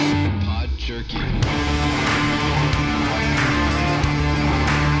Jerky.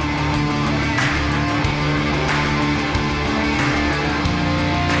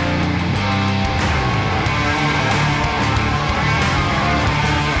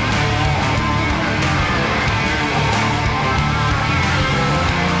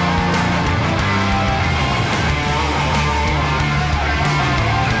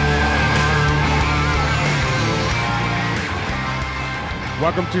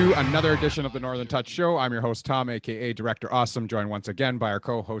 Welcome to another edition of the Northern Touch Show. I'm your host, Tom, aka Director Awesome, joined once again by our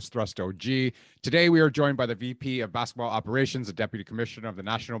co-host, Thrust OG. Today, we are joined by the VP of Basketball Operations, the Deputy Commissioner of the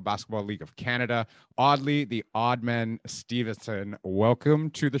National Basketball League of Canada, Audley the Oddman Stevenson.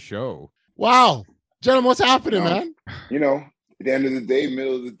 Welcome to the show. Wow. Gentlemen, what's happening, man? You know, at the end of the day,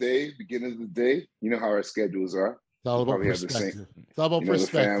 middle of the day, beginning of the day, you know how our schedules are. It's all about perspective. It's all about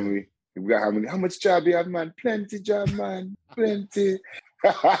perspective. The family. We got how much job you have, man? Plenty job, man. Plenty.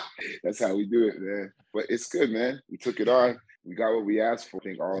 That's how we do it, man. But it's good, man. We took it on. We got what we asked for. I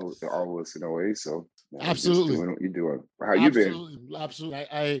think all of us in a way. So man, absolutely, doing what you're doing. How you been? Absolutely.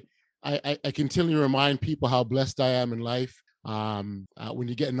 I continually remind people how blessed I am in life. When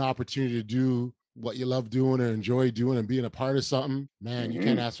you get an opportunity to do what you love doing or enjoy doing and being a part of something, man, you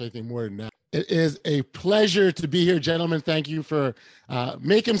can't ask for anything more than that. It is a pleasure to be here, gentlemen. Thank you for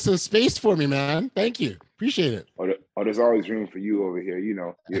making some space for me, man. Thank you. Appreciate it. Oh, there's always room for you over here. You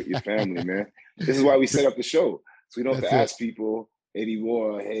know, your family, man. This is why we set up the show. So we don't have to ask people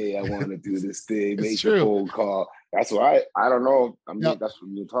anymore, hey, I want to do this thing, make a phone call. That's why I don't know. I mean, that's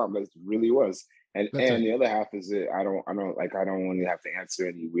what you were talking about. It really was. And the other half is that I don't want to have to answer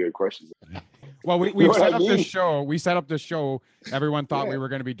any weird questions. Well, we set up this show. We set up this show. Everyone thought we were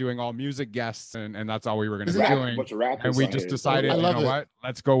going to be doing all music guests, and that's all we were going to be doing. And we just decided, you know what?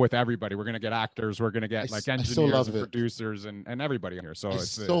 Let's go with everybody. We're going to get actors. We're going to get like engineers and producers and everybody in here. So it's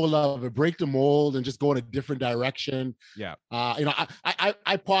so love it. Break the mold and just go in a different direction. Yeah.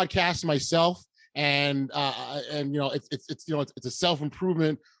 I podcast myself, and you know it's a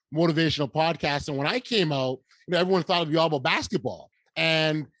self-improvement motivational podcast. And when I came out, you know, everyone thought it'd be all about basketball.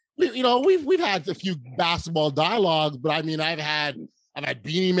 And we've had a few basketball dialogues, but I mean, I've had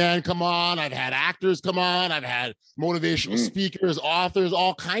Beanie Man come on, I've had actors come on, I've had motivational speakers, authors,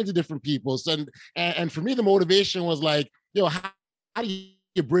 all kinds of different people. So, and for me, the motivation was like, how do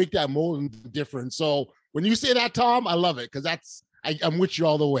you break that mold into different? So when you say that, Tom, I love it because I'm with you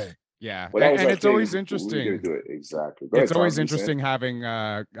all the way. Yeah, and it's always interesting. Exactly. It's always interesting having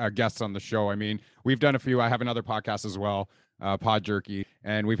guests on the show. I mean, we've done a few. I have another podcast as well, Pod Jerky,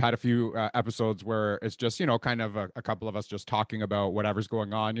 and we've had a few episodes where it's just, kind of a couple of us just talking about whatever's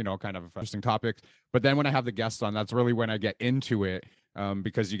going on, kind of interesting topics. But then when I have the guests on, that's really when I get into it,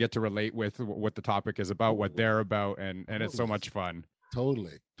 because you get to relate with what the topic is about, what they're about, and it's so much fun.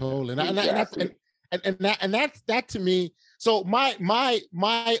 Totally. And that to me. So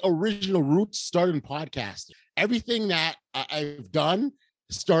my original roots started in podcasting. Everything that I've done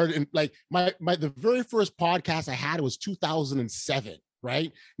started in like the very first podcast I had was 2007.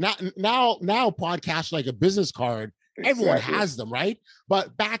 Right now podcasts like a business card. Exactly. Everyone has them, right?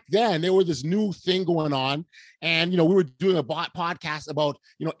 But back then there was this new thing going on, and we were doing a podcast about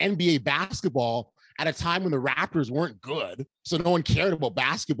NBA basketball at a time when the Raptors weren't good. So no one cared about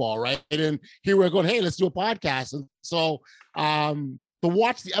basketball, right? And here we're going, hey, let's do a podcast. And so to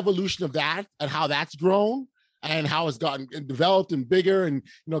watch the evolution of that and how that's grown and how it's gotten developed and bigger, and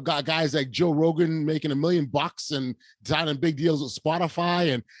got guys like Joe Rogan making $1 million and signing big deals with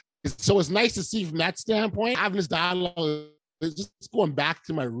Spotify. And so it's nice to see from that standpoint, having this dialogue, just going back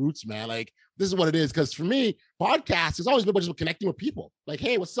to my roots, man. Like, this is what it is. Because for me, podcast has always been about just connecting with people. Like,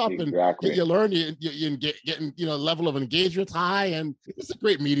 hey, what's up? Exactly. And you learn, you getting, level of engagement high. And it's a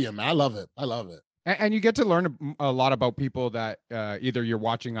great medium, man. I love it. And you get to learn a lot about people that either you're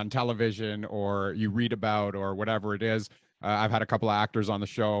watching on television or you read about or whatever it is. I've had a couple of actors on the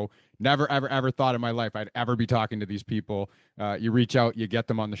show. Never, ever thought in my life I'd ever be talking to these people. You reach out, you get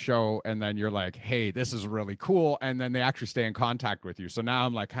them on the show, and then you're like, hey, this is really cool. And then they actually stay in contact with you. So now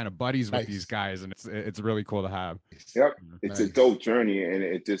I'm like kind of buddies with these guys, and it's really cool to have. Yep. It's a dope journey, and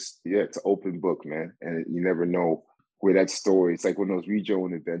it's an open book, man. And you never know where that story, it's like one of those Read Your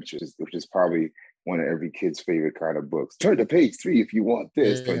Own Adventures, which is probably one of every kid's favorite kind of books. Turn to page 3 if you want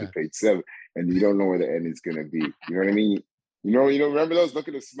this, turn to page 7, and you don't know where the end is going to be. You know what I mean? You remember those? Look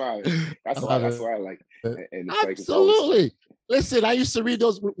at the smile. That's why I like it. And it's absolutely. Listen, I used to read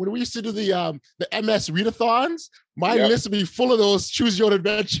those when we used to do the MS readathons. My list would be full of those Choose Your Own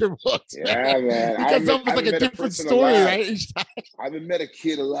Adventure books. Yeah, man. Because that was like a different story, right? I haven't met a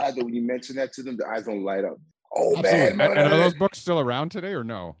kid alive that when you mention that to them, the eyes don't light up. Oh, absolutely. man. And are those books still around today or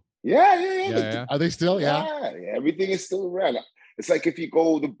no? Yeah. Are they still? Yeah. Everything is still around. It's like if you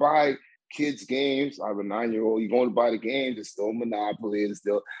go to buy kids games, I have a 9-year-old, you go to buy the games, it's still Monopoly, it's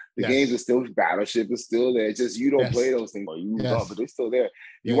still the games are still Battleship is still there. It's just you don't play those things, or you don't, but they're still there.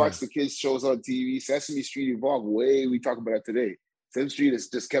 You watch the kids shows on TV. Sesame Street evolved we talk about it today. Sesame Street has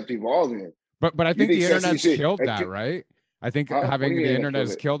just kept evolving. But I think the internet's killed that, right? I think having the internet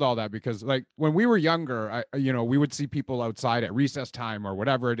has killed all that, because like when we were younger, we would see people outside at recess time or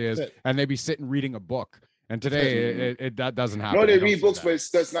whatever it is, and they'd be sitting reading a book. And today, that doesn't happen. No, they read books, but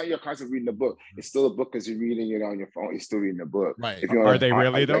that's not your concept of reading a book. It's still a book because you're reading it on your phone. You're still reading a book. Right. If Are they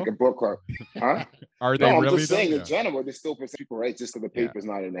really though? Like a book club, huh? Are they really? I'm just saying in general, there's still percent people, right? Just because the paper's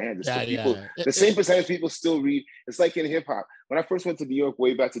not in the hand. The same percentage of people still read. It's like in hip hop. When I first went to New York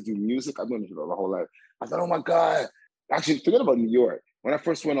way back to do music, I've been the whole life. I thought, oh my God. Actually, forget about New York. When I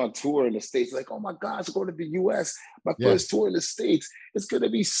first went on tour in the States, like, oh my gosh, going to the US, my first tour in the States, it's going to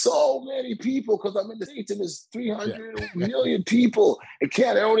be so many people because I'm in the States and there's 300 million people. And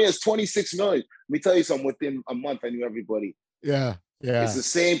Canada only has 26 million. Let me tell you something, within a month, I knew everybody. Yeah. It's the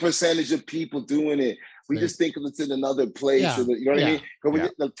same percentage of people doing it. We just think of it in another place. Yeah. You know what I mean?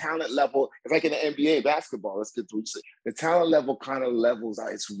 Because the talent level, it's like in the NBA basketball. Let's get to it. The talent level kind of levels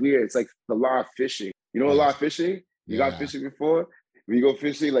out. It's weird. It's like the law of fishing. You know a law of fishing? You got fishing before? When you go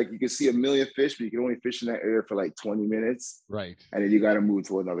fishing, like you can see a million fish, but you can only fish in that area for like 20 minutes. Right. And then you got to move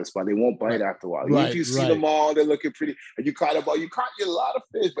to another spot. They won't bite after a while. Even if you see them all, they're looking pretty. And you caught a lot of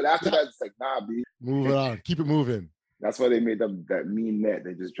fish, but after that, it's like, nah, B. Move it on. Keep it moving. That's why they made that mean net.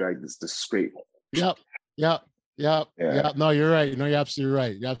 They just dragged this straight. Yep. No, you're right. No, you're absolutely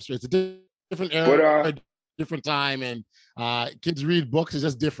right. It's a different era, different time, and kids read books. It's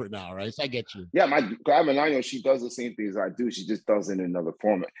just different now, right? So I get you. Yeah, I have a 9-year-old. She does the same things I do. She just does it in another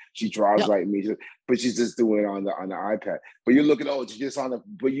format. She draws like me, but she's just doing it on the iPad. But you're looking, she's just on the.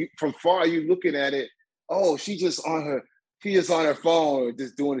 But you from far, you looking at it. Oh, she's just on her phone,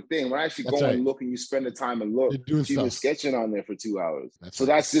 just doing the thing. When I actually go and look and you spend the time and look, she's been sketching on there for 2 hours.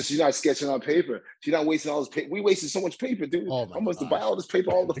 That's just, she's not sketching on paper. She's not wasting all this paper. We wasted so much paper, dude. Almost to buy all this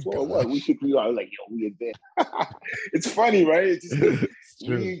paper on the floor. What? We are like, we in there. It's funny, right? It's just,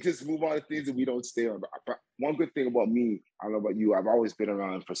 we just move on to things that we don't stay on. But one good thing about me, I don't know about you, I've always been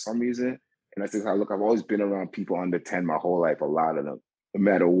around for some reason. And that's just how I look. I've always been around people under 10 my whole life, a lot of them. No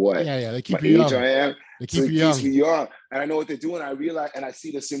matter what. They keep you young. I am. They keep you young. Keeps me young. And I know what they're doing. I realize, and I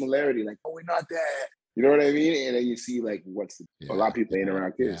see the similarity. Like, we're not that. You know what I mean? And then you see, like, a lot of people ain't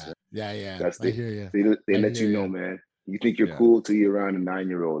around kids. Yeah. That's I hear you. They let you know, man. You think you're cool till you're around a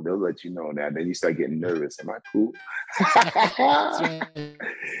 9-year-old. They'll let you know that. Then you start getting nervous. Am I cool?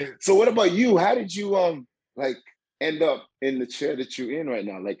 So what about you? How did you end up in the chair that you're in right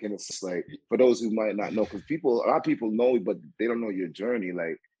now? Like, and it's just like, for those who might not know, because a lot of people know, but they don't know your journey.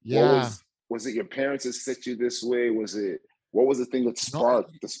 Like, was it your parents that set you this way? What was the thing that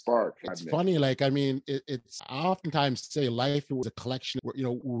sparked the spark? It's funny. Like, I mean, it's I oftentimes say life was a collection.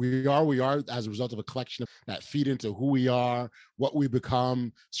 We are as a result of a collection that feed into who we are, what we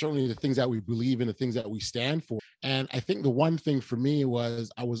become, certainly the things that we believe in, the things that we stand for. And I think the one thing for me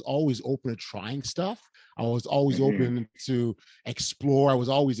was I was always open to trying stuff. I was always open to explore. I was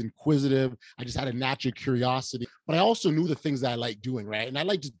always inquisitive. I just had a natural curiosity, but I also knew the things that I like doing, right? And I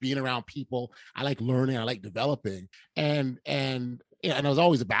like just being around people. I like learning. I like developing. And I was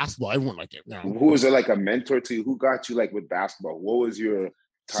always a basketball. Everyone liked it. Who was it, like a mentor to you? Who got you like with basketball? What was your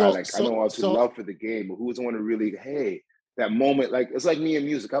time? I know I was love for the game, but who was the one to really, that moment? Like, it's like me in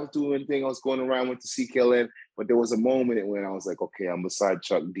music. I was doing anything. I was going around, went to CKLN, but there was a moment when I was like, okay, I'm beside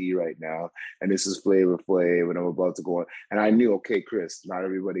Chuck D right now, and this is Flavor Flav, and I'm about to go on. And I knew, okay, Chris, not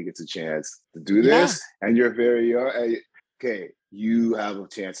everybody gets a chance to do this, and you're very young. Okay, you have a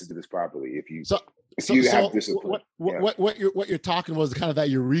chance to do this properly if you have discipline. What you're talking about is kind of that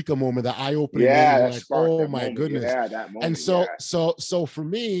eureka moment, that eye-opening. Like, oh my goodness. Yeah, that moment. And so for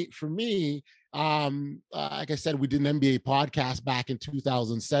me, like I said, we did an NBA podcast back in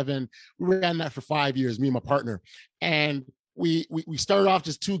 2007. We ran that for 5 years, me and my partner. And we started off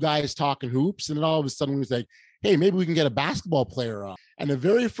just two guys talking hoops. And then all of a sudden we was like, hey, maybe we can get a basketball player on. And the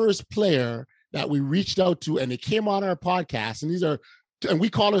very first player that we reached out to, and they came on our podcast, and we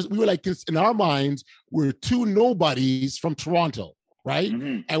were like, in our minds, we're two nobodies from Toronto, right?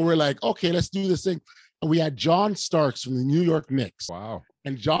 Mm-hmm. And we're like, okay, let's do this thing. And we had John Starks from the New York Knicks. Wow.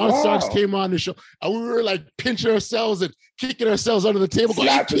 And John Starks came on the show, and we were like pinching ourselves and kicking ourselves under the table,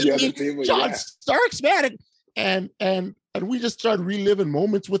 going, John Starks, man. And we just started reliving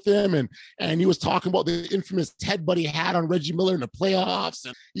moments with him. And he was talking about the infamous headbutt he had on Reggie Miller in the playoffs.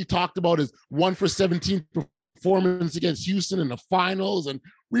 And he talked about his 1 for 17 performance against Houston in the finals. And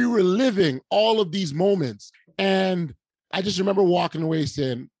we were living all of these moments. And I just remember walking away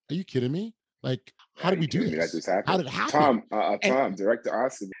saying, are you kidding me? Like, how did we do this? That just happened. How did it happen? Tom, director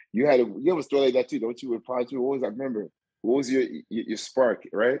Austin, you have a story like that too, don't you? Reply to what was I remember? What was your spark,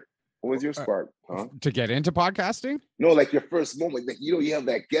 right? What was your spark? Huh? To get into podcasting? No, like your first moment. Like, you have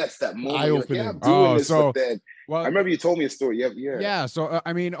that moment. Eye-opening. Like, yeah, I'm doing this. So, but then, well, I remember you told me a story. Yeah. Yeah. So,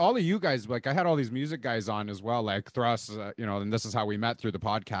 I mean, all of you guys, like, I had all these music guys on as well, like Thrust, and this is how we met through the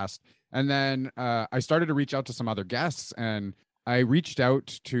podcast. And then I started to reach out to some other guests, and I reached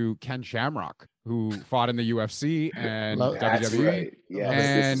out to Ken Shamrock, who fought in the UFC and WWE. Right. Yeah, and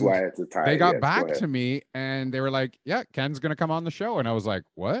this is why it's a tie. they got back to me and they were like, yeah, Ken's going to come on the show. And I was like,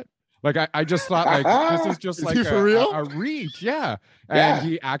 what? Like, I just thought, like, this is just Is like he for real? a reach. Yeah. And Yeah.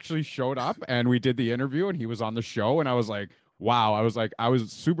 he actually showed up and we did the interview and he was on the show. And I was like, wow. I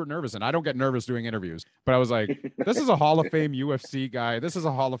was super nervous, and I don't get nervous doing interviews, but I was like, this is a Hall of Fame UFC guy. This is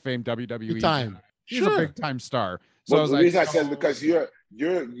a Hall of Fame WWE Big time. guy. He's a big time star. So Well, I was the like, reason I said because you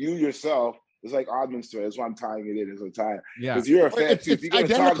yourself, it's like Oddman's story. That's why I'm tying it in as a tie. yeah, Because you're a fan It's- too. it's If you go to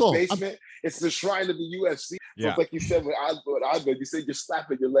identical. Tom's basement, it's the shrine of the UFC. So Yeah. it's like you said with Oddman, you said you're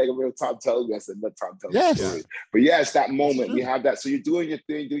slapping your leg. I remember Tom telling me. I said, let Tom tell Yes. the story. But yeah, it's that moment. true. You have that. So you're doing your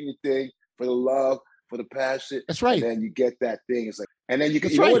thing for the love, for the passion. That's right. And then you get that thing. It's like, and then you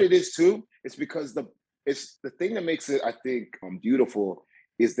That's know right. what it is too? It's because it's the thing that makes it, I think, beautiful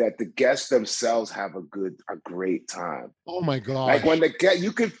is that the guests themselves have a great time. Oh my God. Like when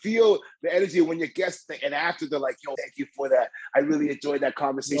you can feel the energy when your guests and after they're like, yo, thank you for that. I really enjoyed that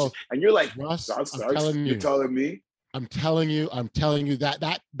conversation. Yo, and you're like, Russ, I'm I'm sorry, telling you're you. telling me? I'm telling you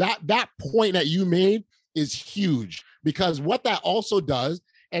that point that you made is huge, because what that also does,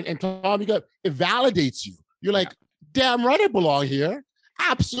 and Tom, it validates you. You're like, damn right, I belong here.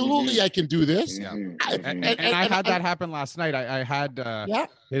 Absolutely, I can do this. Yeah. Mhm, and mhm. I had that happen last night. I had Yeah.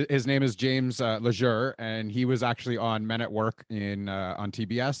 his name is James Lejeune, and he was actually on Men at Work on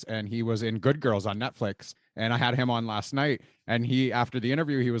TBS, and he was in Good Girls on Netflix. And I had him on last night, and he, after the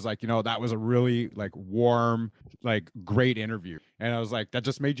interview, he was like, that was a really like warm, like great interview. And I was like, that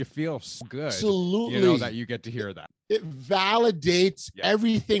just made you feel so good. Absolutely. That you get to hear that. It validates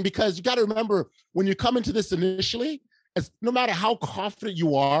everything, because you got to remember, when you come into this initially, no matter how confident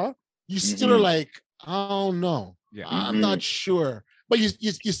you are, you still are like, I don't know. Yeah. I'm not sure. But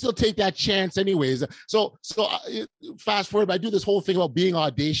you still take that chance anyways. So fast forward, I do this whole thing about being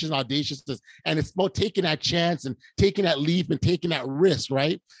audacious, and it's about taking that chance and taking that leap and taking that risk,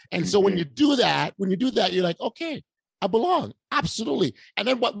 right? And so when you do that, you're like, okay, I belong, absolutely. And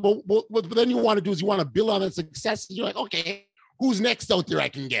then what then you want to do is you want to build on that success. You're like, okay, who's next out there I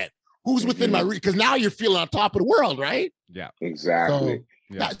can get? Who's within my reach? Because now you're feeling on top of the world, right? Yeah. Exactly.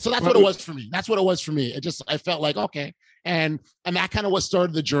 So that's what it was for me. I felt like, okay. And that kind of what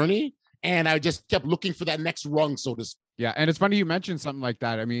started the journey. And I just kept looking for that next rung, so to speak. Yeah. And it's funny you mentioned something like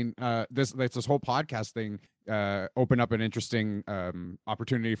that. I mean, this whole podcast thing opened up an interesting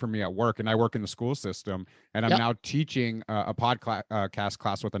opportunity for me at work. And I work in the school system, and I'm now teaching a podcast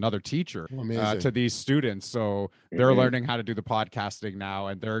class with another teacher to these students. So they're learning how to do the podcasting now,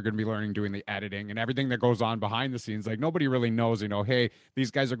 and they're going to be learning doing the editing and everything that goes on behind the scenes. Like, nobody really knows, hey,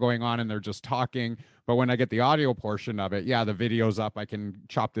 these guys are going on and they're just talking. But when I get the audio portion of it, the video's up. I can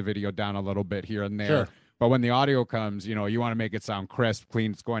chop the video down a little bit here and there. Sure. But when the audio comes, you want to make it sound crisp,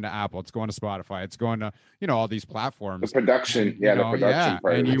 clean. It's going to Apple. It's going to Spotify. It's going to, all these platforms. The production. Yeah, the production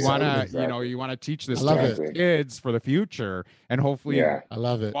part. And you want to, exactly. you want to teach this I love to kids for the future. And hopefully I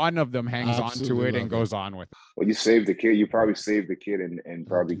love it. one of them hangs on to Absolutely it and love goes on with it. Well, you saved the kid. You probably saved the kid and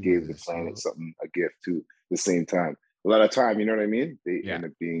probably gave the planet a gift too, at the same time. A lot of time, you know what I mean? They end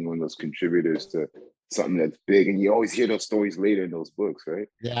up being one of those contributors to something that's big. And you always hear those stories later in those books, right?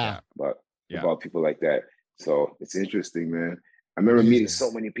 Yeah. About people like that. So it's interesting, man. I remember meeting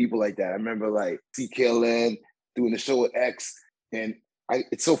so many people like that. I remember like CKLN doing the show with X, and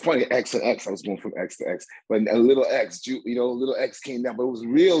it's so funny, X and X. I was going from X to X, but a little X, little X came down, but it was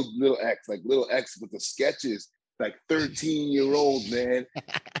real little X, like little X with the sketches, like 13-year-old man,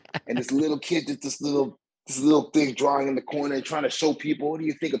 and this little kid did this little thing drawing in the corner and trying to show people. What do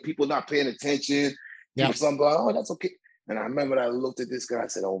you think of people not paying attention? Yeah, something like, oh, that's okay. And I remember I looked at this guy. I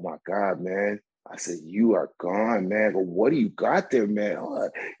said, "Oh my God, man." I said, "You are gone, man. But what do you got there, man?" Oh,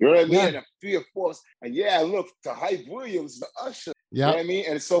 you know what I mean? And a fear force. And look, to Hype Williams, the Usher. Yeah. You know what I mean?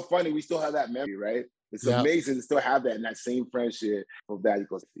 And it's so funny. We still have that memory, right? It's amazing to still have that and that same friendship of that. He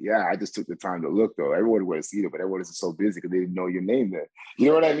goes, yeah, I just took the time to look though. Everyone would have seen it, but everyone is so busy because they didn't know your name there. You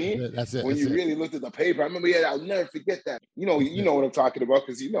know what I mean? That's it. When you really looked at the paper, I remember, I'll never forget that. You know what I'm talking about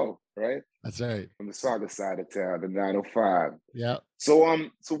because right? That's right. From the Saga side of town, the 905. Yeah. So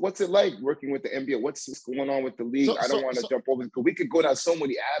what's it like working with the NBA? What's going on with the league? I don't want to jump over because we could go down so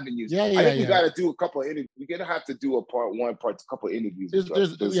many avenues. I think we got to do a couple of interviews. We're gonna have to do a part, a couple of interviews. There's a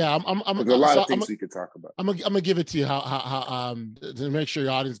lot of things we could talk about. I'm gonna give it to you how to make sure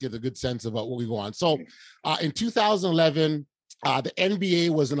your audience gets a good sense of what we go on. So, in 2011. The NBA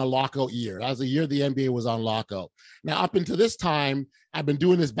was in a lockout year. That was the year the NBA was on lockout. Now, up until this time, I've been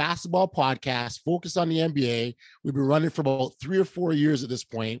doing this basketball podcast focused on the NBA. We've been running for about 3 or 4 years at this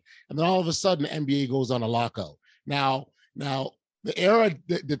point, and then all of a sudden, the NBA goes on a lockout. Now, the era,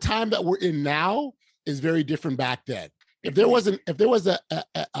 the time that we're in now is very different back then. If there was a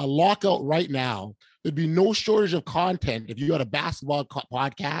lockout right now, there'd be no shortage of content if you had a basketball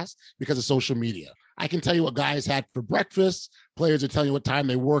podcast because of social media. I can tell you what guys had for breakfast. Players are telling you what time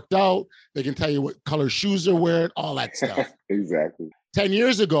they worked out. They can tell you what color shoes they're wearing, all that stuff. Exactly. 10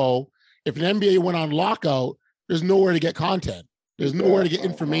 years ago, if an NBA went on lockout, there's nowhere to get content. There's nowhere to get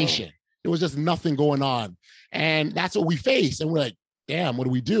information. There was just nothing going on. And that's what we faced. And we're like, damn, what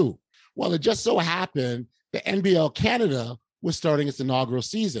do we do? Well, it just so happened that NBL Canada was starting its inaugural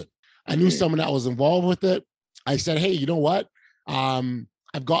season. I knew someone that was involved with it. I said, hey, you know what?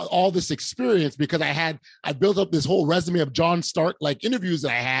 I've got all this experience because I built up this whole resume of John Stark like interviews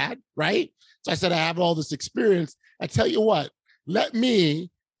that I had, right? So I said, I have all this experience. I tell you what, let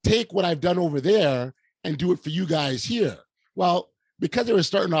me take what I've done over there and do it for you guys here. Well, because they were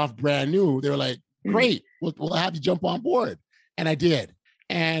starting off brand new, they were like, great, we'll have you jump on board. And I did.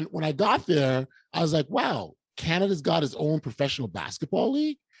 And when I got there, I was like, wow, Canada's got its own professional basketball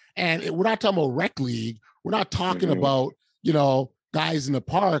league. And we're not talking about rec league. We're not talking about, guys in the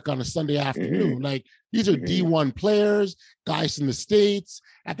park on a Sunday afternoon. Like these are D1 players, guys in the States.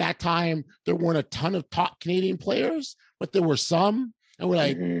 At that time, there weren't a ton of top Canadian players, but there were some. And we're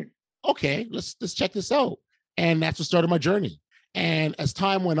like, okay, let's check this out. And that's what started my journey. And as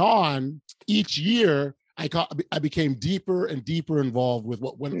time went on, each year I became deeper and deeper involved with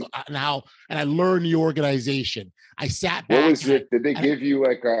what went and how, and I learned the organization. I sat back. What was did they give you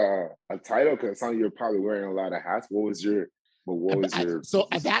like a title? Because it sounds like you're probably wearing a lot of hats. What was your So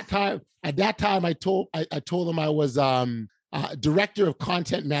at that time, I told them I was director of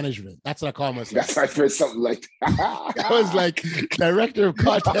content management. That's what I call myself. That's like for something like that. I was like director of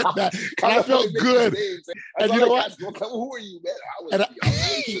content. And I felt good. And you know what? Who are you, man?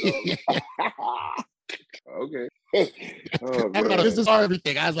 Okay. I got a business for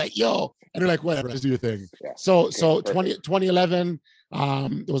everything. I was like, yo, and they're like, whatever, let's do your thing. Yeah. So 2011,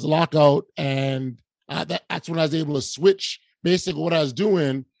 there was a lockout, and that's when I was able to switch basically what I was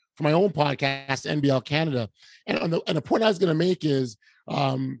doing for my own podcast, NBL Canada. And the point I was going to make is,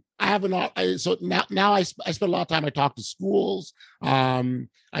 now I spend a lot of time. I talk to schools,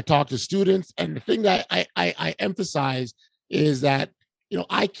 I talk to students, and the thing that I emphasize is that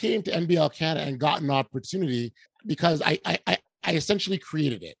I came to NBL Canada and got an opportunity because I essentially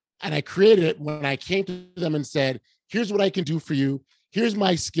created it, and I created it when I came to them and said, "Here's what I can do for you. Here's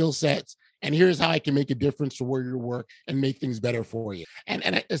my skill sets." And here's how I can make a difference to where you work and make things better for you.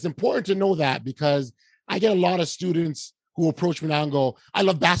 And it's important to know that because I get a lot of students who approach me now and go, I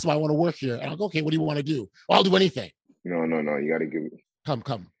love basketball, I want to work here. And I'll go, okay, what do you want to do? Well, I'll do anything. No, you got to give me.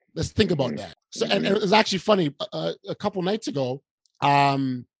 Come. Let's think about that. So, and it was actually funny. A couple nights ago, a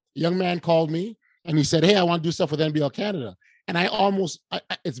young man called me and he said, hey, I want to do stuff with NBL Canada. And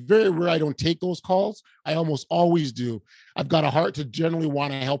it's very rare I don't take those calls. I almost always do. I've got a heart to generally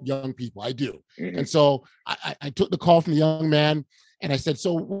want to help young people. I do. And so I took the call from the young man and I said,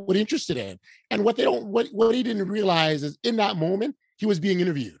 so what are you interested in? And what he didn't realize is in that moment, he was being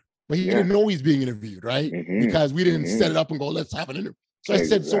interviewed, but he didn't know he's being interviewed, right? Because we didn't set it up and go, let's have an interview. So I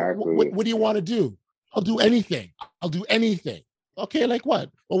said, so what do you want to do? I'll do anything. Okay, like what?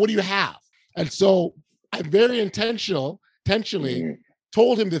 Well, what do you have? And so I'm very intentionally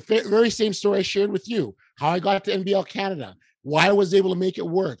told him the very same story I shared with you, how I got to NBL Canada, why I was able to make it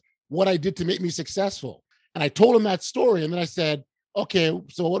work, what I did to make me successful. And I told him that story. And then I said, okay,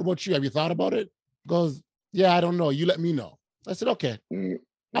 so what about you? Have you thought about it? He goes, yeah, I don't know. You let me know. I said, okay,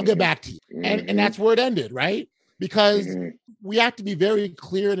 I'll get back to you. And that's where it ended, right? Because we have to be very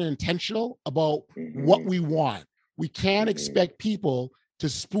clear and intentional about what we want. We can't expect people to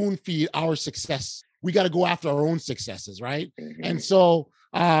spoon feed our success. We got to go after our own successes, right? And so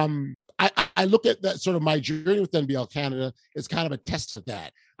I look at that sort of my journey with NBL Canada is kind of a test of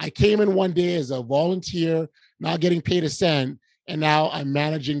that. I came in one day as a volunteer, not getting paid a cent, and now I'm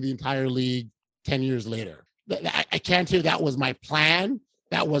managing the entire league 10 years later. I can't tell you that was my plan.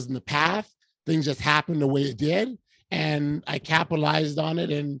 That wasn't the path. Things just happened the way it did, and I capitalized on it,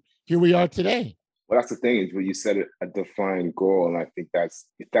 and here we are today. Well, that's the thing, is when you set a defined goal, and I think that's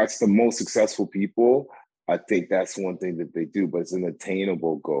the most successful people. I think that's one thing that they do, but it's an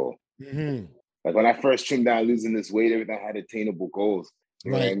attainable goal. Mm-hmm. Like when I first trimmed down losing this weight, everything I had attainable goals.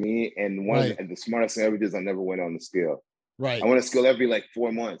 You know what I mean? And and the smartest thing I ever did is I never went on the scale. Right. I went on the scale every like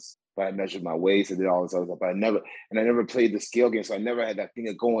 4 months. But I measured my waist and did all this other stuff. But I never played the scale game. So I never had that thing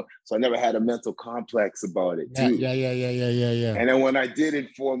of going. So I never had a mental complex about it too. Yeah. And then when I did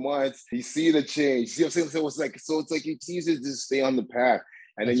it 4 months, you see the change. See what I'm saying? So it's like it's easy to just stay on the path.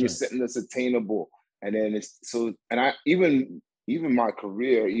 And then you're setting this attainable. And then it's so, and I even my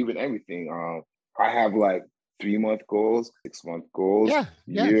career, even everything, I have like 3-month goals, 6-month goals,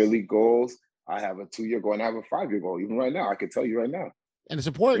 yearly goals. I have a 2-year goal and I have a 5-year goal. Even right now, I can tell you right now. And it's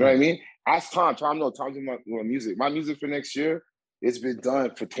important. You know what I mean? Ask Tom. Tom's in my music. My music for next year, it's been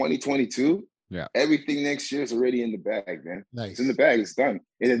done for 2022. Yeah. Everything next year is already in the bag, man. Nice. It's in the bag. It's done.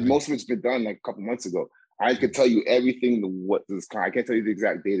 And then most of it's been done like a couple months ago. I could tell you everything. I can't tell you the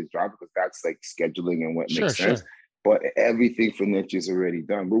exact date it's dropped because that's like scheduling and what makes sense. But everything for next year is already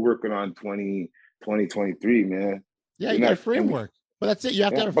done. We're working on 2023, man. Yeah, you got a framework. But that's it. You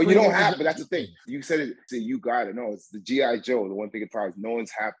have to have a framework. But you don't have, but that's the thing. You said it, so you got to know. It's the G.I. Joe. The one thing at times, no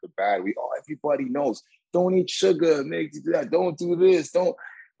one's half the bad. Everybody knows. Don't eat sugar, make you do that. Don't do this. Don't.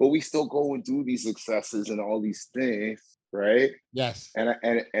 But we still go and do these successes and all these things, right? Yes. And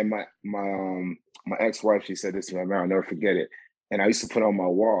my ex-wife, she said this to me, I'll never forget it. And I used to put it on my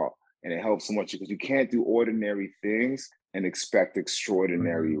wall, and it helped so much because you can't do ordinary things and expect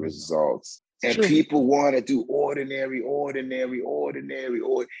extraordinary results. And people want to do ordinary, and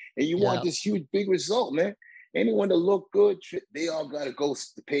you want this huge, big result, man. Anyone to look good, they all got to go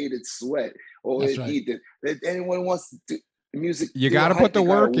pay the sweat or eat it. Anyone wants to do music, you got to put the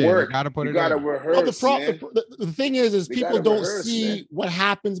work in. You got to put it in. You got to rehearse, the thing is people don't see what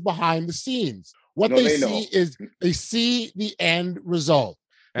happens behind the scenes. What they see is they see the end result.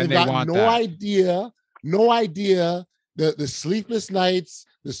 And They've got no idea the sleepless nights,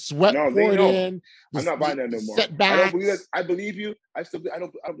 the sweat poured in. I'm not buying that no more. Setbacks. I don't believe that. I believe you. I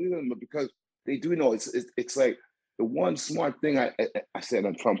don't believe them because they do know. It's like the one smart thing I said,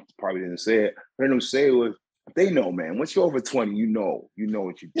 and Trump probably didn't say it. I heard him say it was, they know, man. Once you're over 20, you know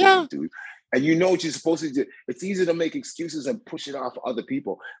what you do. And you know what you're supposed to do. It's easy to make excuses and push it off other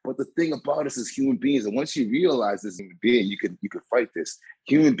people. But the thing about us as human beings, and once you realize this human being, you can fight this.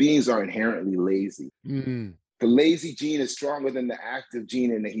 Human beings are inherently lazy. Mm-hmm. The lazy gene is stronger than the active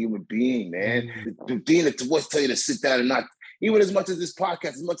gene in the human being, man. The gene that wants to tell you to sit down and not, even as much as this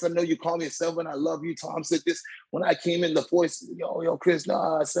podcast, as much as I know you call me a 7, I love you. Tom said this when I came in, the voice, yo, Chris,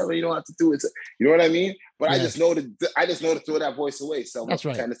 nah, 7, you don't have to do it. You know what I mean? But I just know to throw that voice away. 7, that's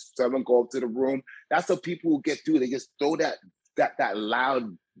right. 10 to 7, go up to the room. That's what people who get through. They just throw that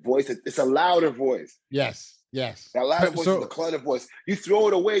loud voice. It's a louder voice. Yes. That louder voice is the cluttered voice. You throw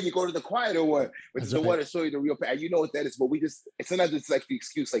it away, you go to the quieter one, which is the one that show you the real path. You know what that is, but sometimes it's like the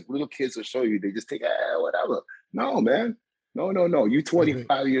excuse, like little kids will show you, they just take, whatever. No, man. No. You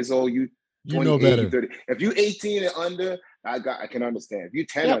 25 years old, you know better. 30. If you 18 and under, I can understand. If you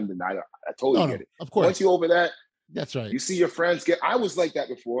 10 under, I totally get it. Of course. Once you over that, that's right. You see your friends I was like that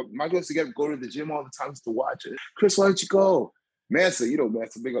before. My girls used to go to the gym all the time to watch it. Chris, why don't you go? Mansa,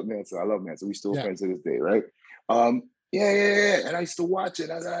 Mansa, big up Mansa. I love Mansa. We still friends to this day, right? Yeah. And I used to watch it.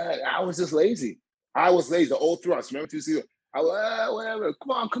 I was just lazy. The old thrust. Remember to see whatever.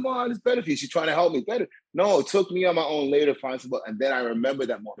 Come on, it's better for you. She's trying to help me better. No, it took me on my own later to find somebody. And then I remember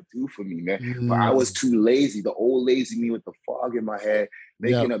that moment do for me, man. But I was too lazy. The old lazy me with the fog in my head,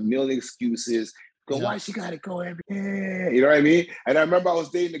 making a million excuses. Why she gotta go every day? You know what I mean? And I remember I was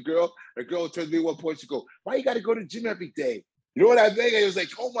dating a girl. The girl turned to me at one point. She go, why you gotta go to the gym every day? You know what I mean? It was like,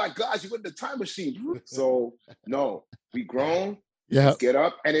 oh my gosh, you went in the time machine. So no, we grown. Let's get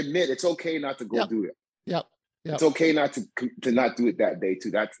up and admit it's okay not to go do it. Yep. It's okay not to not do it that day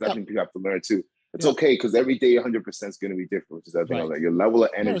too. That's something people have to learn too. It's okay because every day 100% is going to be different. Which is that thing. Like your level of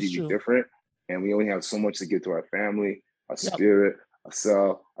energy be different, and we only have so much to give to our family, our spirit,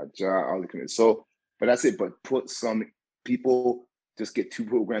 ourselves, our job, all the commitments. So, but that's it. But some people just get too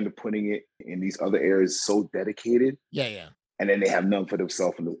programmed to putting it in these other areas. So dedicated. Yeah. And then they have none for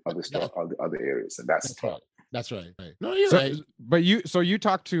themselves in the other stuff, other areas, and that's right. That's right. No, you're right. But you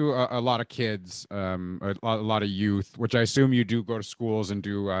talk to a lot of kids, a lot of youth, which I assume you do go to schools and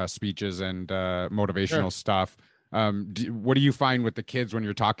do speeches and motivational stuff. What do you find with the kids when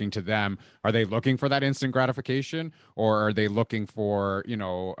you're talking to them? Are they looking for that instant gratification, or are they looking for,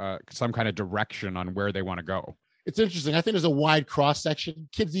 some kind of direction on where they want to go? It's interesting. I think there's a wide cross section.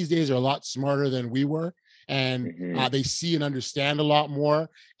 Kids these days are a lot smarter than we were, and they see and understand a lot more.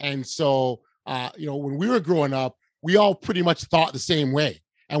 And so, when we were growing up, we all pretty much thought the same way,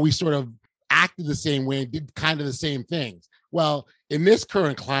 and we sort of acted the same way and did kind of the same things. Well, in this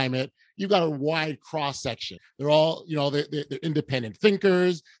current climate, you've got a wide cross section. They're all, they're independent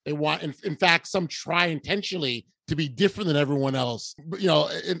thinkers. They want, in fact, some try intentionally to be different than everyone else,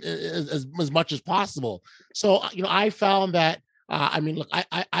 as much as possible. So, I found that, look,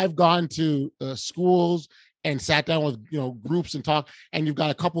 I've gone to schools and sat down with, groups and talk, and you've got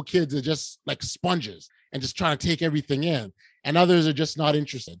a couple kids that are just like sponges and just trying to take everything in, and others are just not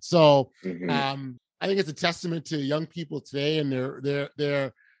interested. So, I think it's a testament to young people today, and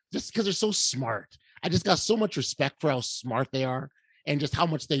they're just because they're so smart. I just got so much respect for how smart they are, and just how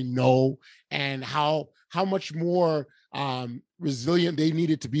much they know, and how much more resilient they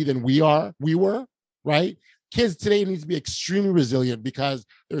needed to be than we were, right? Kids today need to be extremely resilient because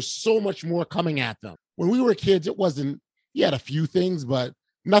there's so much more coming at them. When we were kids, it wasn't, you had a few things, but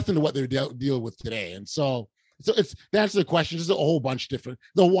nothing to what they're dealing with today. And so it's, to answer the question, there's a whole bunch different,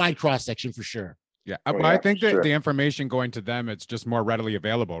 the wide cross section for sure. Yeah, but I think that the information going to them, it's just more readily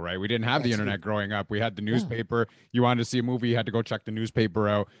available, right? We didn't have the internet growing up. We had the newspaper. You wanted to see a movie, you had to go check the newspaper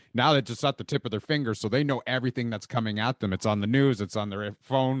out. Now it's just at the tip of their finger, so they know everything that's coming at them. It's on the news, it's on their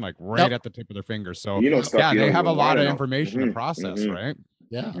phone, like right at the tip of their finger. So they have a lot of information to process, right?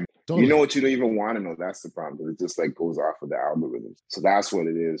 Yeah. Totally. You know what you don't even want to know. That's the problem. It just like goes off of the algorithms. So that's what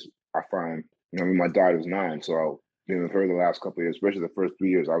it is. I find, my daughter's 9, so been with her the last couple of years, especially the first 3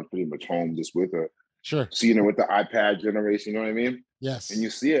 years. I was pretty much home just with her. Sure. Seeing her with the iPad generation, you know what I mean? Yes. And you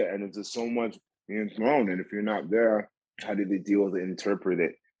see it, and it's just so much being thrown. And if you're not there, how do they deal with it, interpret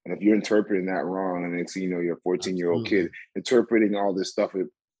it? And if you're interpreting that wrong, and next thing you know, you're a 14-year-old kid interpreting all this stuff,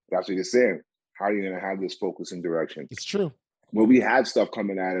 that's what you're saying. How are you going to have this focus and direction? It's true. Well, we had stuff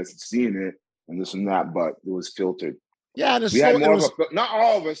coming at us, seeing it, and this and that, but it was filtered. Yeah, we had more of a, not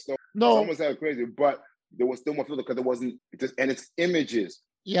all of us though. No, some of us had crazy, but there was still more filtered because it wasn't just, and it's images.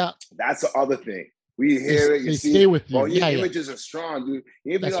 Yeah, that's the other thing. We hear it, you see. Stay with you. Oh, your images are strong, dude.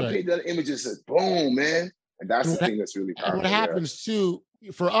 Even if you don't pay the images, it's boom, man. And that's the thing that's really powerful. And what happens too,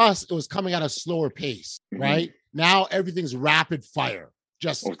 for us, it was coming at a slower pace, right? Now everything's rapid fire.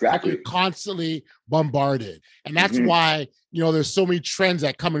 Just constantly bombarded. And that's why, there's so many trends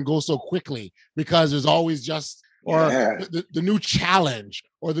that come and go so quickly, because there's always just, the new challenge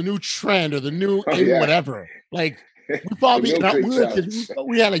or the new trend or the new whatever. Like, we probably,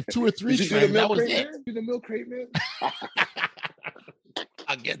 we had like 2 or 3 trends. That was it. The milk crate, man.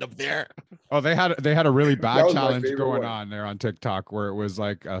 I'll get up there. Oh, they had a really bad challenge going on there on TikTok where it was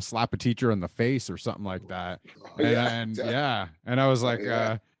like slap a teacher in the face or something like that. And I was like,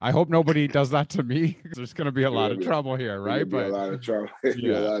 I hope nobody does that to me. There's going to be a lot of trouble here, right? But a lot of trouble. A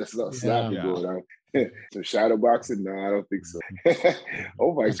lot of stuff slapping going on. So shadow boxing? No, I don't think so.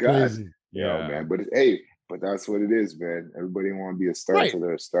 Oh my God. Yeah, man. But that's what it is, man. Everybody want to be a star till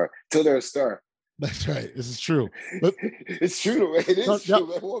they're a star. Till they're a star. That's right. This is true. But it's true. It is true.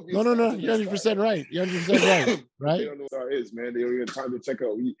 No. You're 100% right. You're 100% right. Right? They don't know what star is, man. They don't even have time to check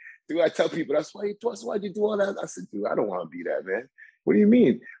out. I tell people, that's why you do all that. I said, dude, I don't want to be that, man. What do you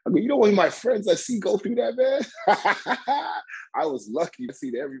mean? I mean, you don't want my friends I see go through that, man. I was lucky to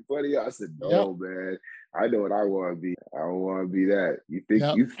see everybody. I said, no, man. I know what I want to be. I don't want to be that. You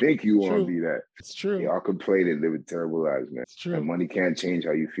think you want to be that. It's true. Y'all complain and living terrible lives, man. It's true. And money can't change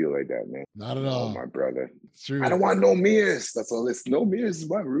how you feel like that, man. Not at all. Oh, my brother. It's true. I don't want no mirrors. That's all. It's no mirrors in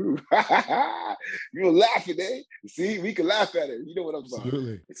my room. You're laughing, eh? See, we can laugh at it. You know what I'm saying?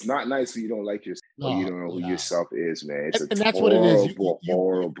 Absolutely. It's not nice when you don't like yourself. Or you don't know who yourself is, man. It's and that's what it is.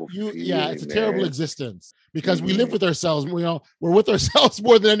 Horrible feeling, it's a terrible existence because we live with ourselves. We're with ourselves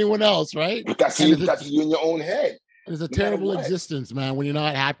more than anyone else, right? But that's you in your own head. It's a terrible existence, man, when you're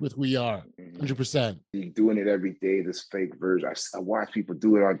not happy with who you are. 100%. You're doing it every day, this fake version. I watch people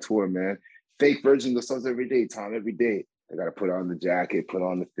do it on tour, man. Fake versions of songs every day, Tom, every day. They got to put on the jacket, put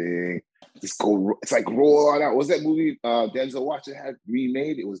on the thing. Just go, it's like roll on out. What was that movie Denzel Washington had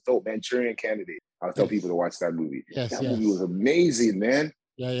remade? It was dope, Manchurian Candidate. I'll tell people to watch that movie. That movie was amazing, man.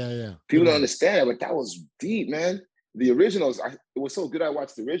 Yeah. People don't understand it, but that was deep, man. The originals, it was so good. I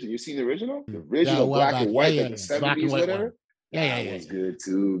watched the original. You seen the original? The original black and white, like the 70s, whatever. Yeah. It was good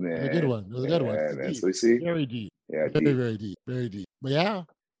too, man. It was a good one. It was a good one. Man. So you see? Very deep. Yeah, very deep. Very deep. But yeah.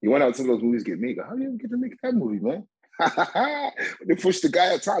 You went out some of those movies get made. How do you even get to make that movie, man? They pushed the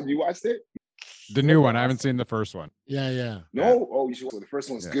guy on top. You watched it? The new one. I haven't seen the first one. Yeah. No, oh, you should. The first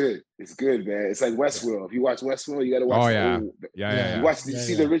one's good. It's good, man. It's like Westworld. If you watch Westworld, you got to watch. Oh yeah. You watch. You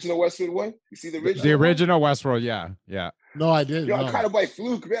see the original Westworld one? You see the original? The original Westworld. Yeah. No, I didn't. Yo, I kind of by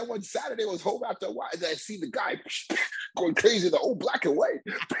fluke, man. One Saturday I was home after a while, and I see the guy going crazy. The old black and white.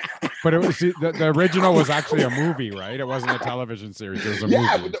 But it was the original was actually a movie, right? It wasn't a television series. It was a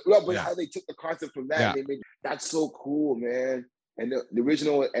movie. But how they took the concept from that, and they made that's so cool, man. And the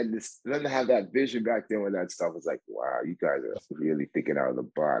original, and then to have that vision back then when that stuff was like, wow, you guys are really thinking out of the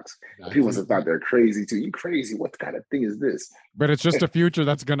box. People must have thought they're crazy too. You crazy? What kind of thing is this? But it's just a future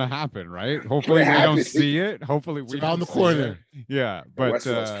that's gonna happen, right? Hopefully we don't see it. Hopefully we around the corner. Yeah, but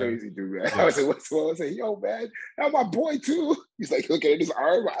that's crazy, dude, man. I was like, what's going on? I was like, yo, man, that's my boy too. He's like, look at his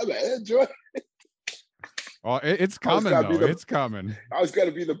arm. I'm like, enjoy. Oh, it's coming though. It's coming. I was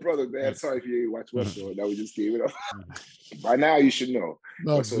gonna be the brother, man. Sorry if you ain't watch Westworld. Now we just gave it up. By now you should know.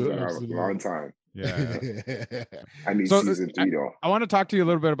 A long time. Yeah. I need season 3 though. I want to talk to you a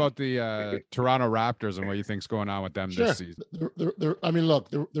little bit about the Toronto Raptors and what you think's going on with them this season. I mean,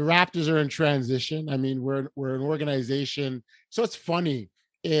 look, the Raptors are in transition. I mean, we're an organization. So it's funny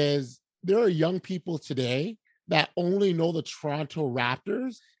is there are young people today that only know the Toronto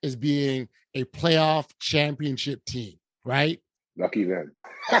Raptors as being a playoff championship team, right? Lucky them.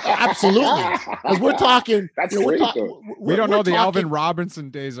 Absolutely. Because we're talking. That's great, we don't know the Alvin Robinson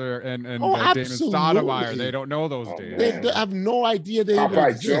days and Damon Stoudemire. They don't know those days. They have no idea they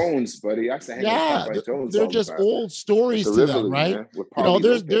Popeye Jones, buddy. Popeye Jones. They're just old stories to them, right?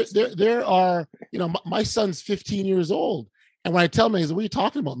 There are, my son's 15 years old. And when I tell him, he's like, what are you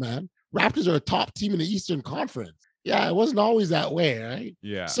talking about, man? Raptors are a top team in the Eastern Conference. Yeah, it wasn't always that way, right?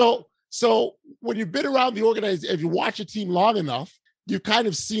 Yeah. So when you've been around the organization, if you watch a team long enough, you've kind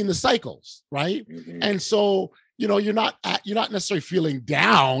of seen the cycles, right? Mm-hmm. And so, you're not necessarily feeling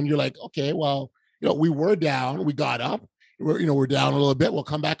down. You're like, okay, well, we were down, we got up. We're down a little bit. We'll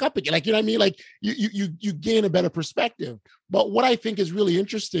come back up again. Like, you know what I mean? Like you gain a better perspective. But what I think is really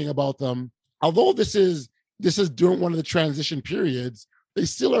interesting about them, although this is during one of the transition periods, they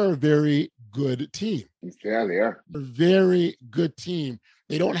still are a very good team. Yeah, they are. A very good team.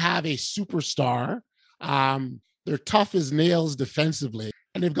 They don't have a superstar. They're tough as nails defensively,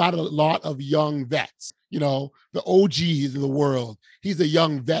 and they've got a lot of young vets. The OGs of the world. He's a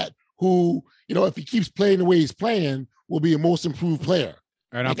young vet who, if he keeps playing the way he's playing, will be a most improved player.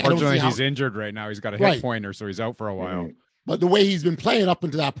 And unfortunately, he's injured right now. He's got a hip pointer, so he's out for a while. Mm-hmm. But the way he's been playing up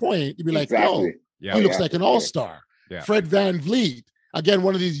until that point, you'd be like, he looks like an all-star. Yeah. Fred VanVleet, again,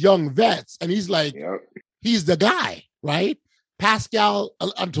 one of these young vets, and he's like, he's the guy, right? Pascal,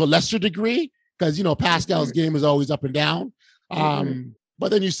 to a lesser degree, because Pascal's game is always up and down.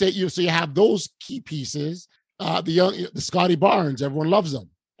 But then you have those key pieces. The Scotty Barnes, everyone loves him,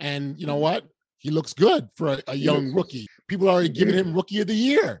 and you know what? He looks good for a young rookie. People are already giving him Rookie of the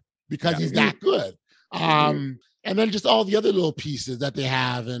Year because he's that good. And then just all the other little pieces that they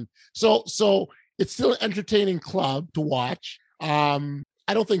have, and so it's still an entertaining club to watch. I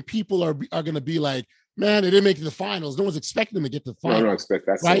don't think people are going to be like, man, they didn't make it to the finals. No one's expecting them to get to the finals. No, I don't expect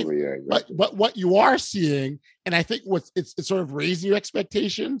that. Right? Over, yeah, exactly. But what you are seeing, and I think it's sort of raising your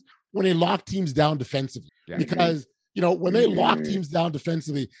expectations when they lock teams down defensively. Yeah, because, when they lock teams down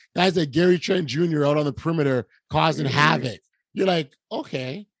defensively, guys like Gary Trent Jr. out on the perimeter causing havoc, you're like,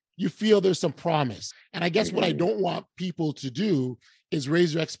 okay, you feel there's some promise. And I guess what I don't want people to do is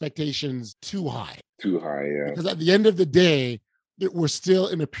raise your expectations too high. Too high, yeah. Because at the end of the day, we're still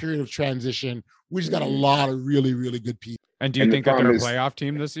in a period of transition. We just got a lot of really, really good people. And do you think that they're a playoff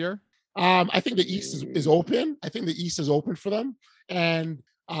team this year? I think the East is open. I think the East is open for them. And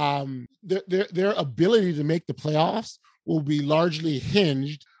their ability to make the playoffs will be largely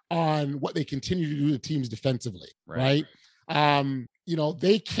hinged on what they continue to do to teams defensively, right?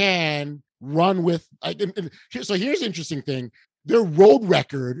 They can run with so here's the interesting thing. Their road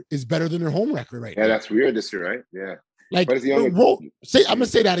record is better than their home record right now. Yeah, that's weird this year, right? Yeah. Like I'm gonna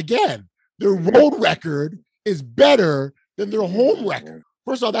say that again. Their road record is better than their home record.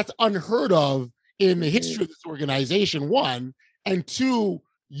 First of all, that's unheard of in the history of this organization, one. And two,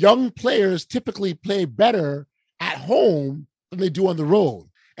 young players typically play better at home than they do on the road.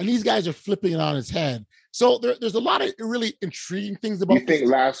 And these guys are flipping it on its head. So there's a lot of really intriguing things about. You think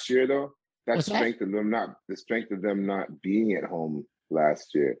last year though, the strength of them not being at home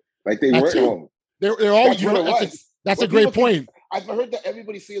last year, like they weren't home. They're all. That's a great point. I've heard that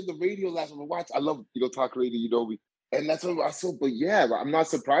everybody say on the radio last time I watched. I love talk radio, and that's what I saw. But yeah, I'm not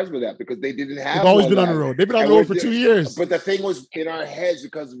surprised with that because they didn't have. They've always been on the road. They've been on the road for 2 years. But the thing was in our heads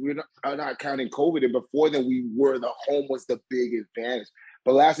because we're not counting COVID, and before then the home was the big advantage.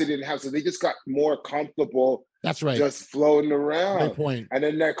 but last year they didn't have. So they just got more comfortable. That's right. Just floating around. Great point. And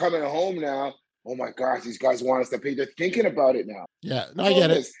then they're coming home now. Oh my gosh, these guys want us to pay. They're thinking about it now. Yeah, no, I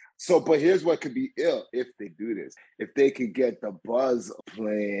get it. So, but here's what could be ill if they do this. If they could get the buzz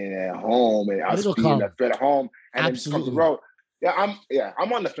playing at home and us being at home and then come to the road. I'm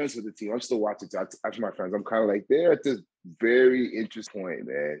on the fence with the team. I'm still watching. Actually, my friends, I'm kind of like, they're at this very interesting point,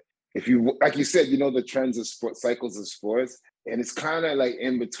 man. If you, like you said, the trends of sports, cycles of sports, and it's kind of like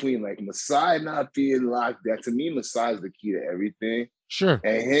in between, like Masai not being locked down. To me, Masai is the key to everything. Sure.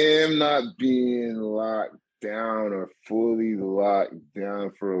 And him not being locked down or fully locked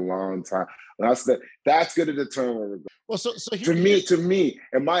down for a long time. That's going to determine where we're going. Well, so to me,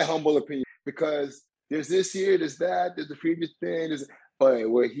 in my humble opinion, because there's this year, there's that, there's the previous thing, but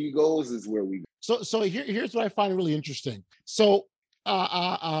where he goes is where we go. So here's what I find really interesting. So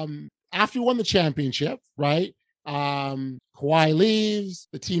after you won the championship, right? Kawhi leaves,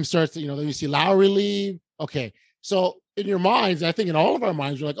 the team starts to, then you see Lowry leave. Okay. So in your minds, I think in all of our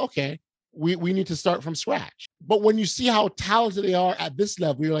minds, we're like, okay, we need to start from scratch. But when you see how talented they are at this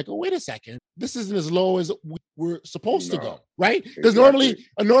level, you're like, oh, wait a second, this isn't as low as we're supposed to go, right? Because normally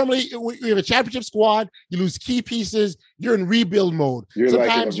we have a championship squad, you lose key pieces, you're in rebuild mode.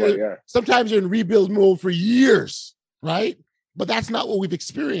 Sometimes you're in rebuild mode for years, right? But that's not what we've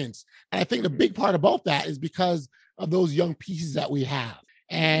experienced. And I think the big part about that is because of those young pieces that we have.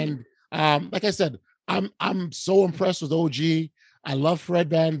 And like I said, I'm so impressed with OG. I love Fred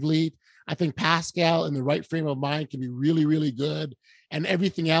VanVleet. I think Pascal in the right frame of mind can be really, really good, and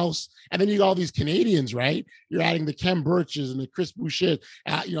everything else. And then you got all these Canadians, right? You're adding the Kem Birches and the Chris Boucher,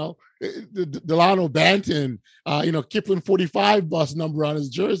 the Delano Banton, Kipling 45 bus number on his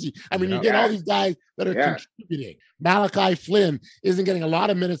jersey. I mean, you get all these guys that are contributing. Malachi Flynn isn't getting a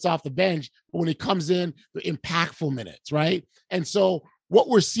lot of minutes off the bench, but when he comes in, the impactful minutes, right? And so what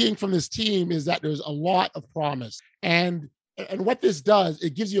we're seeing from this team is that there's a lot of promise. And what this does,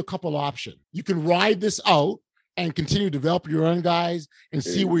 it gives you a couple options. You can ride this out and continue to develop your own guys and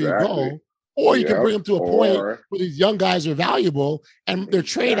see where you go, or you can bring them to a point where these young guys are valuable and they're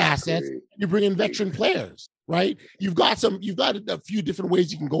trade assets. You bring in veteran players, right? You've got a few different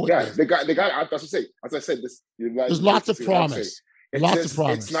ways you can go with this. They got. As I said, there's lots of promise. It's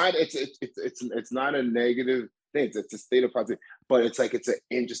not a negative thing. It's a state of positive, but it's an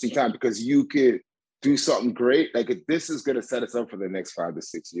interesting time because you could do something great. Like this is going to set us up for the next 5 to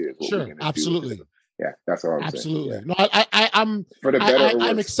 6 years. Sure, absolutely. Yeah, that's all I'm saying. Absolutely. Yeah. No, I'm for the better.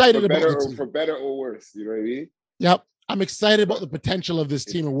 I'm excited about it. For better or worse. You know what I mean? Yep. I'm excited about the potential of this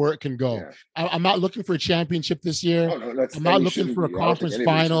team and where it can go. Yeah. I'm not looking for a championship this year. I'm not looking for a conference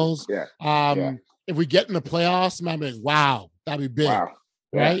finals. If we get in the playoffs, man, I'm like, wow, that'd be big. Wow.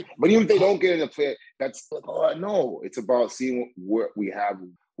 Right? But even if they don't get in the play, that's no. It's about seeing what we have,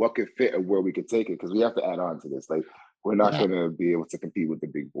 what could fit and where we could take it, because we have to add on to this. Like, we're not going to be able to compete with the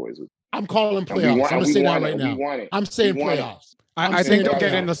big boys. I'm calling playoffs. I'm saying that right now. I'm saying playoffs. I think they'll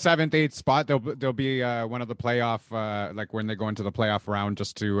get in the 7th, 8th spot. They'll be one of the playoff, like when they go into the playoff round,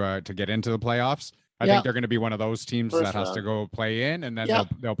 just to get into the playoffs. I think they're going to be one of those teams that has to go play in, and then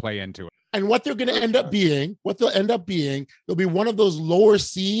they'll play into it. And what they're going to end up being, they'll be one of those lower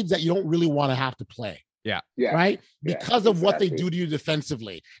seeds that you don't really want to have to play. Yeah. Right? Because of what they do to you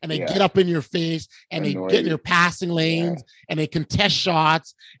defensively. And they get up in your face and they get in your passing lanes and they contest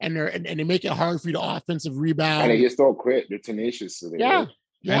shots and they make it hard for you to offensive rebound. And they just don't quit. They're tenacious. So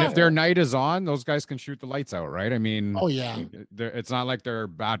and if their night is on, those guys can shoot the lights out, right? I mean, it's not like they're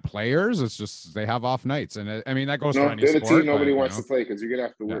bad players. It's just they have off nights. And that goes for any sport. They're the team nobody wants to play because you're going to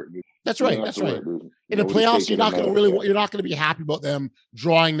have to work. That's right. In the playoffs, you're not going to be happy about them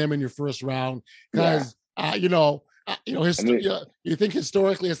drawing them in your first round because, you think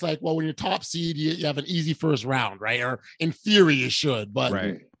historically it's like, well, when you're top seed, you have an easy first round, right? Or in theory, you should. But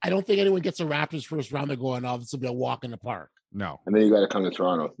I don't think anyone gets a Raptors first round. They're going, oh, this will be a walk in the park. No. And then you got to come to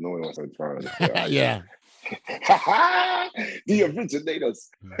Toronto. No one wants to come to Toronto. Yeah. The originators.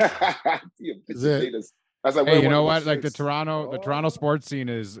 The originators. Like, hey, you know what? Like the Toronto sports scene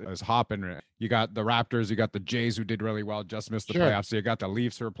is hopping. You got the Raptors, you got the Jays who did really well, just missed the playoffs. So you got the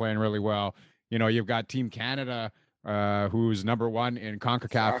Leafs who are playing really well. You've got Team Canada, who's number 1 in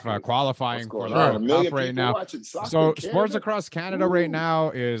CONCACAF qualifying for the World Cup right now. So sports across Canada right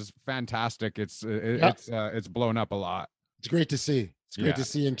now is fantastic. It's blown up a lot. It's great to see. It's great to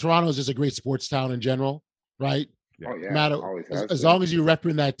see. And Toronto is just a great sports town in general, right? Oh, yeah. No matter as long as you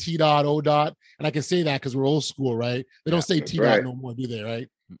represent that T-Dot, O-Dot, and I can say that because we're old school, right? They don't say T-Dot no more, do they? Right?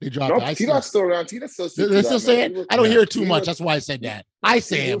 They dropped T-Dot's still around. T-Dot's still. They're still saying. I don't hear it too much. That's why I said that. I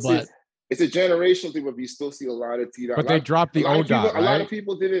say it, but it's a generational thing, but you still see a lot of T Dot. But they dropped the O Dot, right? A lot of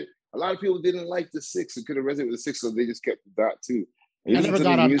people didn't like the 6. It could have resonated with the 6, so they just kept the Dot too. I never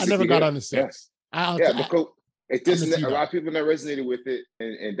got on the 6. Because it just a lot of people never resonated with it,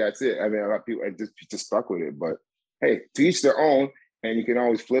 and that's it. I mean, a lot of people just stuck with it. But hey, to each their own, and you can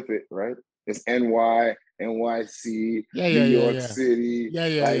always flip it, right? It's NY, NYC, New York City. Yeah.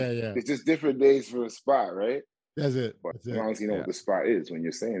 It's just different days for a spot, right? That's it. But as long as you know what the spot is when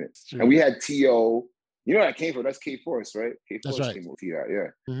you're saying it. True. And we had T.O. You know where that came from? That's K-Force, right? That's K-Force right. came with T.Dot, yeah.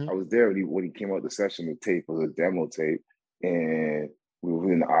 Mm-hmm. I was there when he came out the session. The tape was a demo tape. And we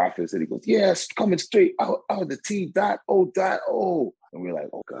were in the office and he goes, yes, coming straight out the T.O.O. And we're like,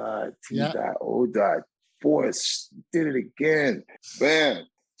 oh God, T.O.O. Force did it again. Bam.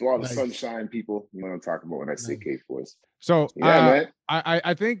 To all the sunshine people, you know what I'm talking about when I say K-Force. So man.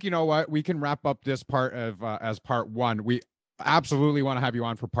 I think, you know what, we can wrap up this part of as part 1. We absolutely want to have you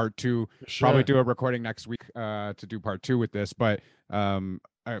on for part 2. Sure. Probably do a recording next week to do part 2 with this, but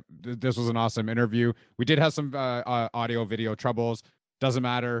this was an awesome interview. We did have some audio video troubles. Doesn't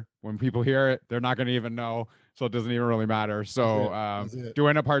matter. When people hear it, they're not going to even know, so it doesn't even really matter. So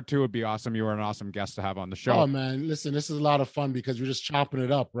doing a part 2 would be awesome. You were an awesome guest to have on the show. Oh man, listen, this is a lot of fun because we're just chopping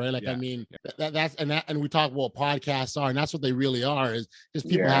it up, right? Like, I mean, and we talk about what podcasts are, and that's what they really are, is just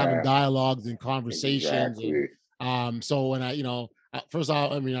people having dialogues and conversations. Exactly. And so when first of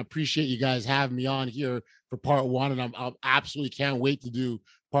all, I mean, I appreciate you guys having me on here for part 1, and I absolutely can't wait to do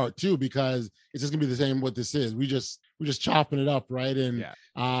part 2 because it's just gonna be the same what this is. We're just chopping it up, right? And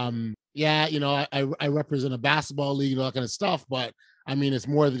I represent a basketball league and all that kind of stuff, but I mean, it's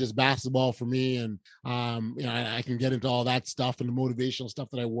more than just basketball for me. And I can get into all that stuff and the motivational stuff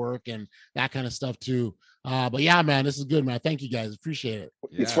that I work and that kind of stuff too. But yeah, man, this is good, man. Thank you guys. Appreciate it.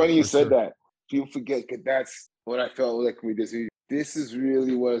 It's funny you said that. People forget that that's what I felt like with this. This is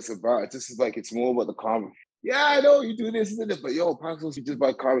really what it's about. This is like, it's more about the conversation. Yeah, I know you do this, but yo, podcast is just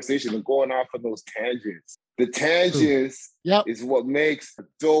about conversation and going off on those tangents. The tangents is what makes a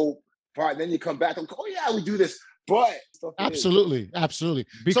dope part. Then you come back and go, oh yeah, we do this. But absolutely.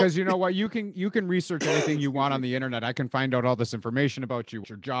 Because you know what, you can research anything you want on the internet. I can find out all this information about you, what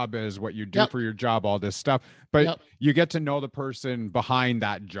your job is, what you do for your job, all this stuff. But you get to know the person behind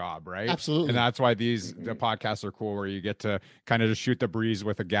that job, right? Absolutely. And that's why the podcasts are cool, where you get to kind of just shoot the breeze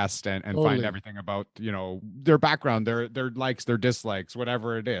with a guest and find everything about, you know, their background, their likes, their dislikes,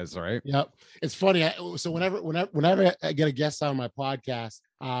 whatever it is, right? Yep. It's funny. So whenever I get a guest on my podcast,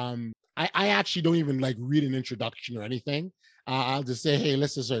 I actually don't even like read an introduction or anything. I'll just say, hey,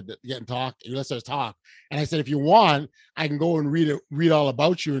 let's just start getting talk. Let's just talk. And I said, if you want, I can go and read all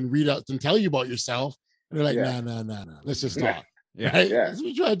about you and read out and tell you about yourself. And they're like, no. Let's just talk. Yeah. Right? That's what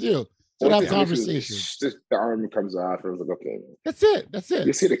you try to do. So have conversations. Just the arm comes off. I was like, okay. That's it.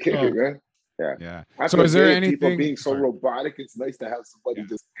 You see the kick it, man. Yeah. So is there anything people being so robotic? It's nice to have somebody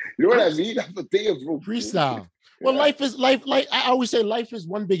just, you know what I mean? That's a day of freestyle. Well, life. Like I always say, life is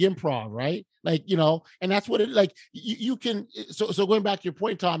one big improv, right? Like, you know, and that's what it like. You can. So going back to your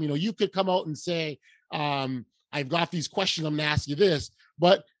point, Tom, you know, you could come out and say, I've got these questions. I'm going to ask you this,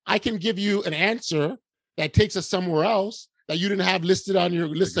 but I can give you an answer that takes us somewhere else that you didn't have listed on your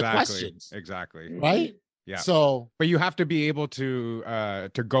list of questions. Exactly. Right. Yeah. So, but you have to be able to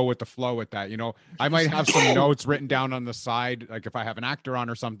go with the flow with that. You know, I might have some notes written down on the side, like if I have an actor on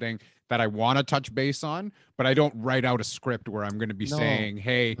or something that I want to touch base on, but I don't write out a script where I'm going to be saying,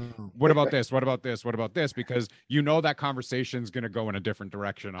 hey, what about this? What about this? What about this? Because you know that conversation is going to go in a different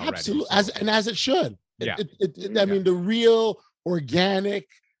direction already. Absolutely. So. As it should. Yeah. I mean, the real, organic,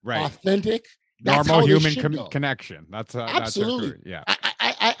 authentic, normal human connection. That's absolutely. Yeah.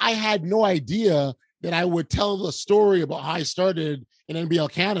 I had no idea that I would tell the story about how I started in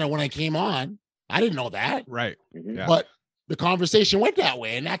NBL Canada when I came on. I didn't know that. Right. Yeah. But the conversation went that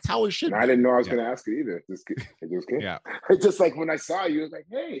way, and that's how it should be. I didn't know I was going to ask it either. Just kidding. Yeah. It's just like when I saw you, it was like,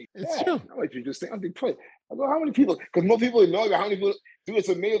 hey, it's true. I like you just saying, I go, how many people? Because more people know about how many people do it.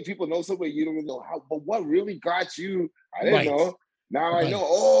 So many people know somebody you don't even know how. But what really got you? I didn't know. Now I know.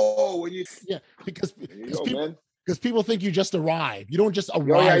 Oh, when you because man. Because people think you just arrive. You don't just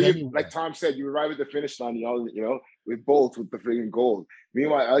arrive. Like Tom said, you arrive at the finish line, you know, with Bolt with the freaking gold.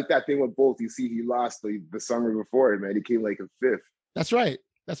 Meanwhile, I like that thing with Bolt. You see, he lost the summer before it, man. He came like a 5th. That's right.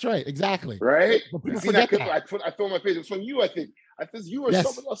 Exactly. Right? People forget that. I threw on my page. It was from you, I think. I think you or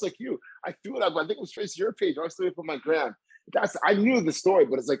someone else like you. I threw it up. I think it was your page. I was doing it for my gram. I knew the story,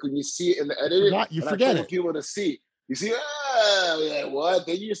 but it's like when you see it in the edit, you forget it. People to see. You see, what?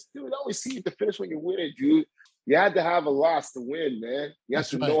 Then you just always see the finish when you win it, dude. You had to have a loss to win, man. You have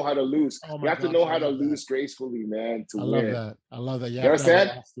to know how to lose. You have to know how to lose gracefully, man, to win. I love that. You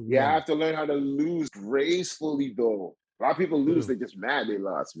understand? You have to learn how to lose gracefully, though. A lot of people lose, they're just mad they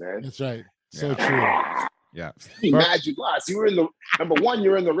lost, man. That's right. So true. Yeah. Mad you lost. You were in the number one,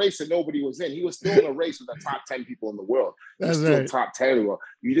 you're in the race and nobody was in. He was still in the race with the top 10 people in the world. He's still top 10 in the world.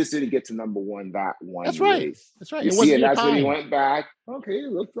 You just didn't get to number one that one That's right. race. That's right. You see, and that's when he went back. Okay,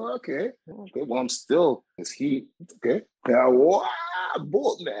 looked okay. Well, I'm still his heat. Okay. Wow,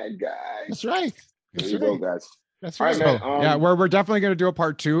 Boltman, guys. That's right. There you go, guys. That's right. Man, yeah, we're definitely gonna do a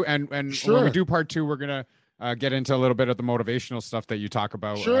part 2, and when we do part 2, we're gonna get into a little bit of the motivational stuff that you talk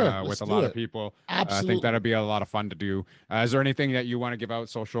about with a lot of people. I think that'll be a lot of fun to do. Is there anything that you want to give out,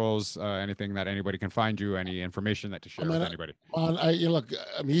 socials, anything that anybody can find you, any information that to share with anybody? Look,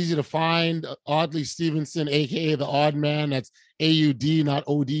 I'm easy to find. Audley Stevenson, aka the Odd Man. That's AUD, not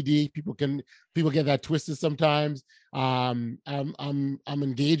ODD. People get that twisted sometimes. I'm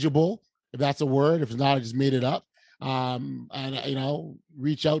engageable, if that's a word. If it's not, I just made it up. And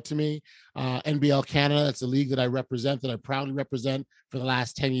reach out to me. NBL Canada, that's a league that I represent, that I proudly represent for the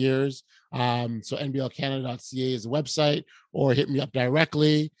last 10 years. So nblcanada.ca is the website, or hit me up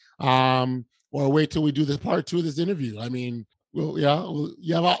directly, or wait till we do this part 2 of this interview. I mean, we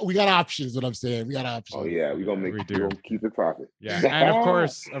got options. What I'm saying, we got options. Oh yeah, we're gonna keep it popping. Yeah, and of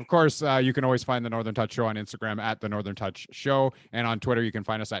course, you can always find the Northern Touch Show on Instagram at the Northern Touch Show, and on Twitter you can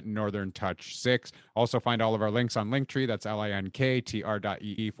find us at Northern Touch 6. Also find all of our links on Linktree. That's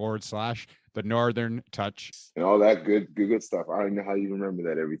linktr.ee/the Northern Touch, and all that good stuff. I don't know how you remember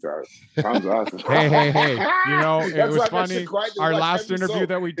that every time. Sounds awesome. hey, it was funny. Our last interview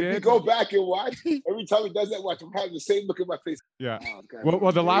that we did. If you go back and watch, every time he does that, watch, I'm having the same look in my face. Yeah. Oh,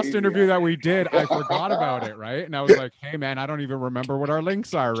 well, the last interview that we did, I forgot about it, right? And I was like, hey man, I don't even remember what our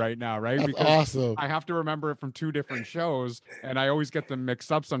links are right now, right? That's because awesome. I have to remember it from 2 different shows, and I always get them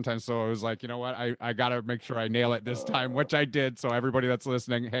mixed up sometimes. So I was like, you know what? I gotta make sure I nail it this time, which I did. So everybody that's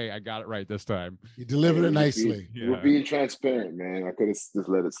listening, hey, I got it right this time. You delivered it nicely. We're being transparent, man. I could have just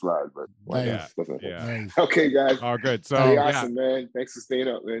let it slide, but nice. Nice. Okay, guys. Oh, good. So awesome, man. Thanks for staying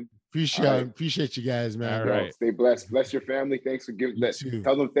up, man. Appreciate you guys, man. All right. Stay blessed. Bless your family. Thanks for giving that.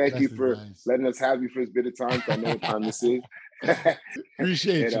 Tell them thank you for letting us have you for this bit of time. I know what time this is.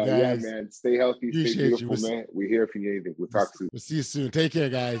 Appreciate you guys. Yeah, man. Stay healthy. Stay beautiful, man. We're here if you need anything. We'll talk soon. We'll see you soon. Take care,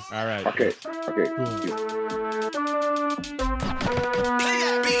 guys. All right. Okay. Cool.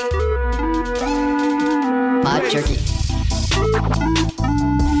 Hot jerky.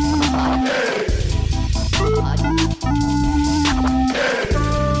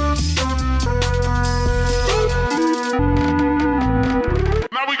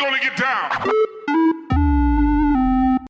 Now we're gonna get down.